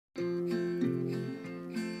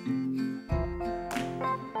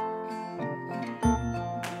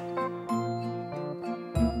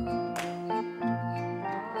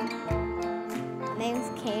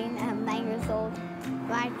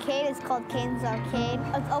called Caine's Arcade.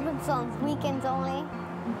 It's open on weekends only,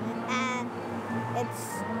 and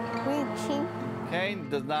it's really cheap. Caine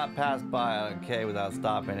does not pass by an arcade without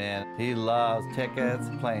stopping in. He loves tickets,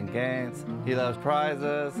 playing games. He loves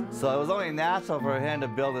prizes. So it was only natural for him to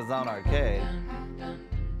build his own arcade.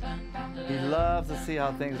 He loves to see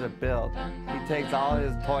how things are built. He takes all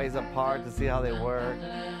his toys apart to see how they work.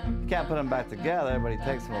 He can't put them back together, but he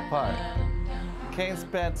takes them apart. Caine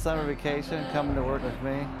spent summer vacation coming to work with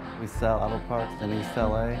me. We sell auto parts in East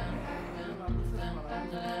LA.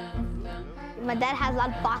 My dad has a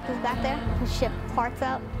lot of boxes back there to ship parts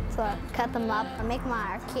out, so I cut them up and make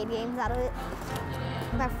my arcade games out of it.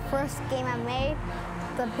 My first game I made,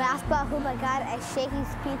 the basketball hoop I got at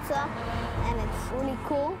Shakey's Pizza, and it's really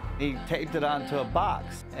cool. He taped it onto a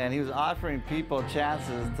box, and he was offering people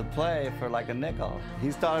chances to play for like a nickel.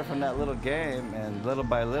 He started from that little game, and little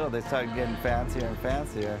by little they started getting fancier and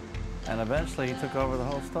fancier, and eventually he took over the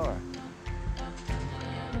whole store.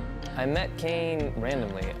 I met Caine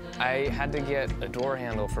randomly. I had to get a door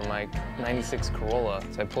handle for my '96 Corolla,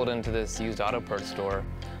 so I pulled into this used auto parts store,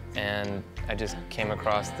 and I just came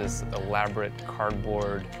across this elaborate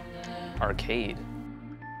cardboard arcade.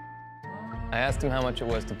 I asked him how much it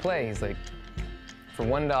was to play. He's like, for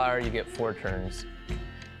 $1 you get 4 turns,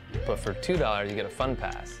 but for $2 you get a fun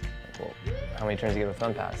pass. Like, well, how many turns do you get a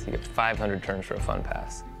fun pass? You get 500 turns for a fun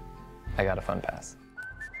pass. I got a fun pass.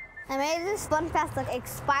 I made this fun pass that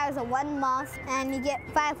expires in 1 month, and you get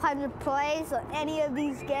 500 plays on any of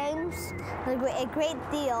these games. It's a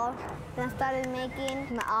great deal. Then I started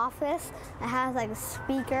making my office. It has like a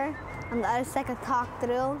speaker on the other side I could talk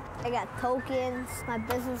through. I got tokens, my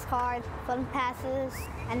business card, fun passes,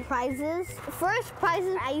 and prizes. First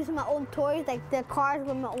prizes, I used my own toys, like the cars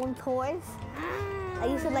were my own toys. I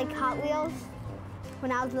used to like Hot Wheels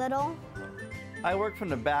when I was little. I worked from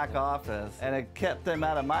the back office, and it kept him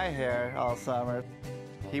out of my hair all summer.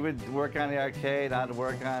 He would work on the arcade, I'd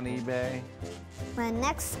work on eBay. My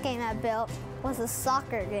next game I built was a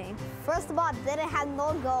soccer game. First of all, it didn't have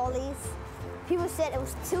no goalies. People said it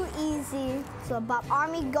was too easy, so I bought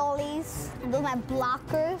Army goalies, and those are my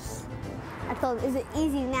blockers. I thought, is it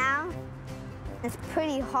easy now? It's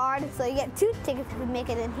pretty hard, so you get 2 tickets if you make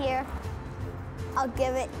it in here. I'll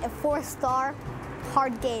give it a 4-star.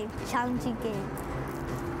 Hard game, challenging game,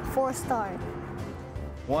 4-star.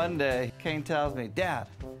 One day, Caine tells me, Dad,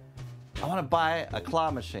 I want to buy a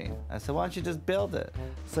claw machine. I said, why don't you just build it?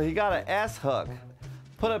 So he got an S-hook,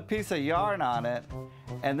 put a piece of yarn on it,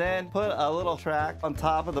 and then put a little track on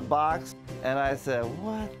top of the box. And I said,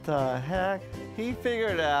 what the heck? He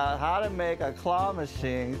figured out how to make a claw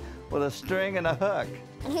machine with a string and a hook.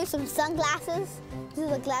 And here's some sunglasses. These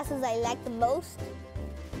are the glasses I like the most.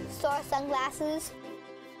 Star sunglasses.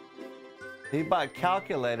 He bought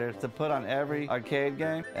calculators to put on every arcade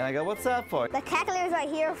game, and I go, what's that for? The calculator's right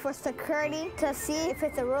here for security, to see if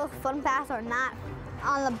it's a real fun pass or not.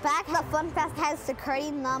 On the back, the fun pass has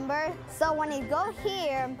security number, so when you go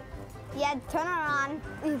here, you have to turn it on,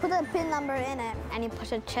 you put the PIN number in it, and you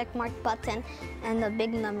push a check mark button, and the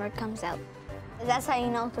big number comes out. That's how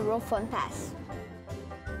you know it's a real fun pass.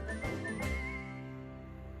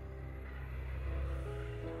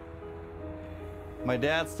 My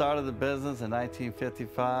dad started the business in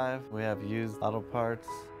 1955. We have used auto parts.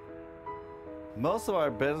 Most of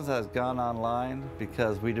our business has gone online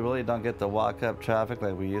because we really don't get to walk up traffic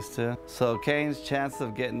like we used to. So Caine's chance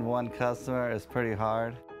of getting one customer is pretty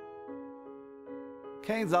hard.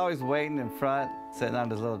 Caine's always waiting in front, sitting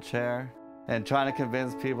on his little chair, and trying to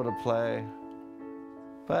convince people to play,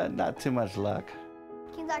 but not too much luck.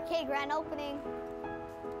 Caine's Arcade grand opening.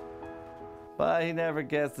 But he never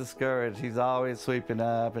gets discouraged. He's always sweeping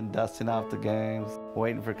up and dusting off the games,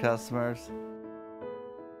 waiting for customers.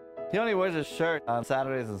 He only wears a shirt on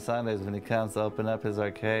Saturdays and Sundays when he comes to open up his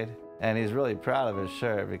arcade. And he's really proud of his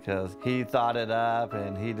shirt because he thought it up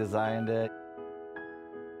and he designed it.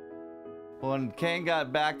 When Caine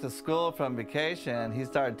got back to school from vacation, he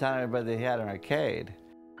started telling everybody that he had an arcade.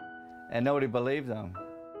 And nobody believed him.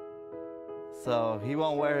 So he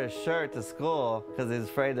won't wear his shirt to school because he's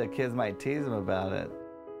afraid that kids might tease him about it.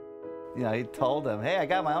 You know, he told them, hey, I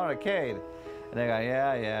got my own arcade. And they go,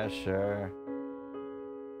 yeah, sure.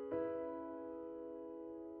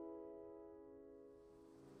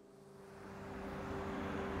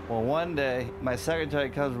 Well, one day, my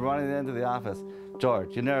secretary comes running into the office.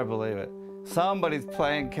 George, you never believe it. Somebody's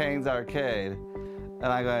playing Caine's Arcade. And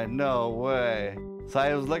I go, no way. So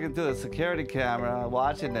I was looking through the security camera,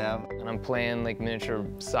 watching them. And I'm playing like miniature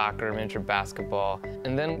soccer, miniature basketball.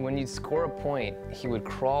 And then when you'd score a point, he would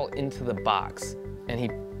crawl into the box and he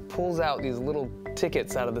pulls out these little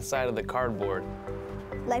tickets out of the side of the cardboard.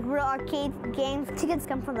 like real arcade games. Tickets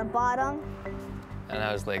come from the bottom. And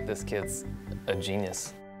I was like, this kid's a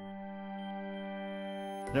genius.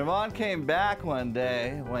 Nirvan came back one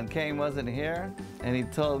day when Caine wasn't here, and he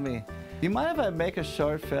told me, "Do you mind if I make a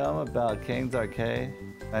short film about Caine's Arcade?"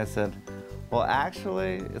 I said, "Well,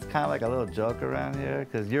 actually, it's kind of like a little joke around here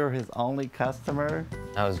because you're his only customer."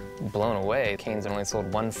 I was blown away. Caine's only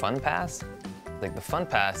sold one Fun Pass. Like, the Fun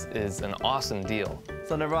Pass is an awesome deal.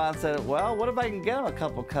 So Nirvan said, "Well, what if I can get him a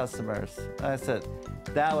couple customers?" I said,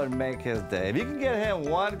 "That would make his day. If you can get him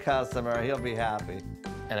one customer, he'll be happy."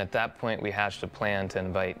 And at that point, we hatched a plan to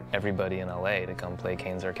invite everybody in LA to come play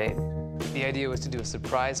Caine's Arcade. The idea was to do a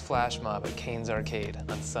surprise flash mob at Caine's Arcade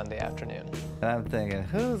on Sunday afternoon. And I'm thinking,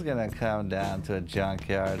 who's gonna come down to a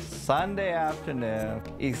junkyard Sunday afternoon,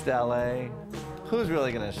 East LA? Who's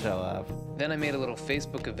really gonna show up? Then I made a little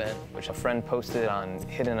Facebook event, which a friend posted on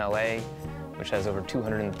Hidden LA, which has over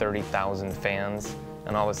 230,000 fans.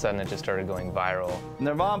 And all of a sudden, it just started going viral.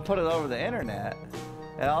 Nirvan put it over the internet,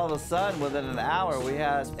 and all of a sudden, within an hour, we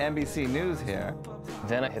had NBC News here.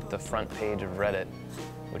 Then I hit the front page of Reddit,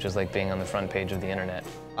 which is like being on the front page of the internet.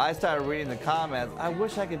 I started reading the comments. I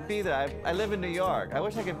wish I could be there. I live in New York. I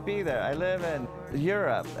wish I could be there. I live in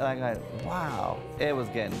Europe. And I'm like, wow, it was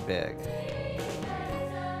getting big.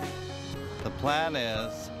 The plan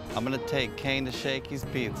is, I'm gonna take Caine to Shakey's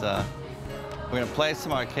Pizza. We're gonna play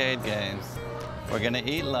some arcade games. We're gonna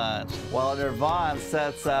eat lunch while Nirvan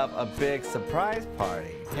sets up a big surprise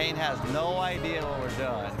party. Caine has no idea what we're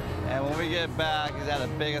doing. And when we get back, he's had the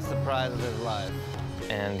biggest surprise of his life.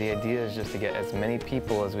 And the idea is just to get as many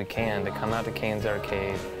people as we can to come out to Caine's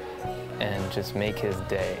Arcade and just make his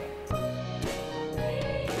day.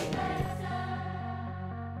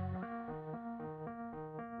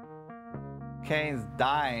 Caine's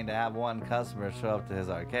dying to have one customer show up to his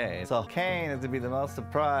arcade. So Caine is to be the most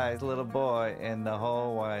surprised little boy in the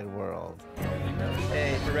whole wide world.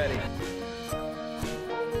 Hey, if you're ready.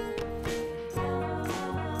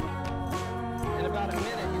 In about a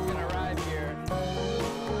minute, he's gonna arrive here.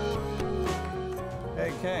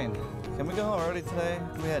 Hey, Caine, can we go home early today?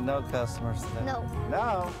 We had no customers today. No.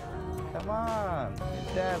 No? Come on.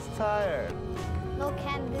 Your dad's tired. No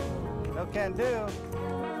can do. No can do.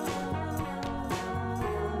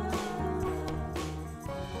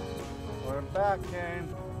 We're back, Caine.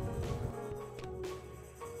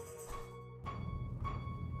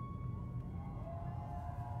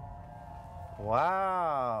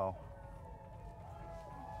 Wow.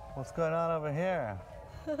 What's going on over here?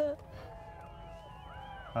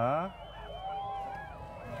 Huh?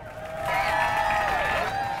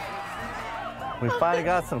 We finally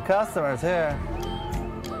got some customers here.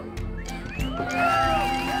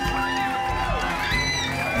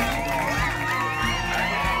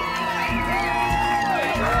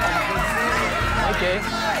 Okay.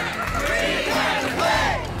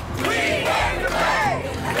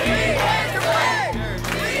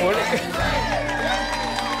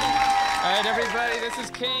 All right, everybody, this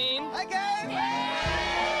is Caine. Hi, Caine.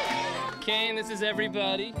 Caine, this is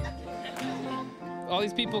everybody. All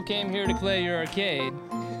these people came here to play your arcade.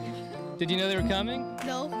 Did you know they were coming?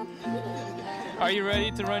 No. Are you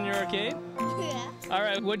ready to run your arcade? Yeah. All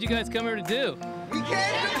right, what'd you guys come here to do? We came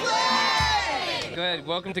to play! Go ahead,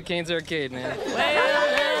 welcome to Caine's Arcade, man.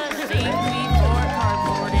 Well, the C could be for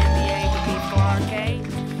cardboard and the A could be for arcade.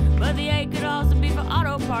 But the A could also be for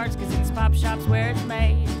auto parts, cause it's pop shops where it's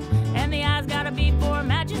made. And the I's gotta be for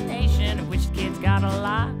imagination, of which the kids got a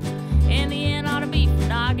lot. And the N ought to be for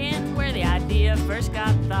noggin, where the idea first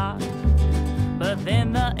got thought. But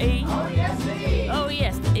then the E. Oh yes, the E. Oh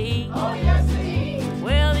yes, the E. Oh yes, the E.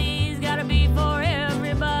 Well, the E's gotta be for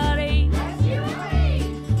everybody. That's you and me.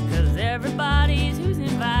 Cause everybody's who's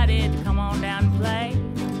invited to come on down and play.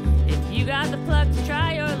 If you got the pluck to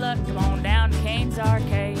try your luck, come on down to Caine's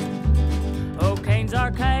Arcade. Oh, Caine's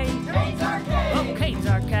Arcade. Caine's Arcade. Oh, Caine's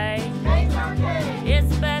Arcade. Caine's Arcade. It's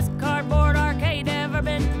the best cardboard arcade ever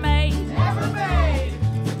been made. Ever made.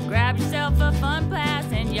 Grab yourself a fun pass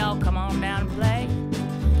and y'all come on down and play.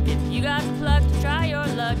 If you got the pluck to try your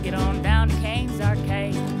luck, get on down to Caine's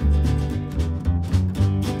Arcade.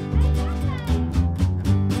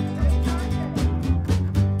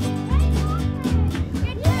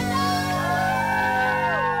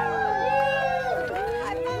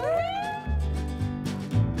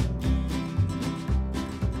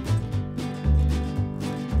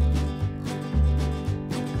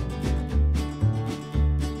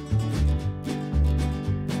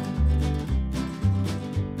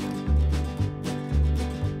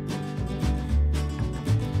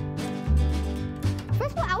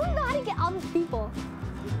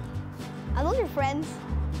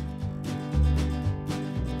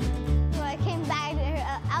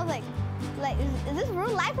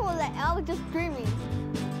 I was just dreaming.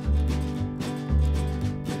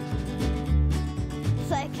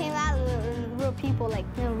 So I came out of the real people, like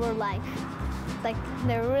in real life. Like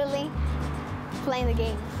they're really playing the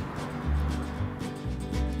games.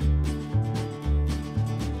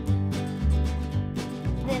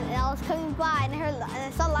 Then I was coming by and I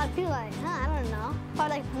saw a lot of people like, I don't know.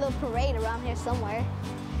 Probably like a little parade around here somewhere.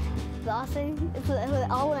 But also, it was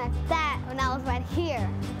all like that when I was right here.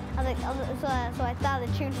 I was like, so I thought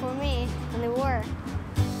they cheered for me, and they were.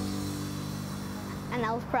 And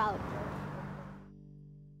I was proud.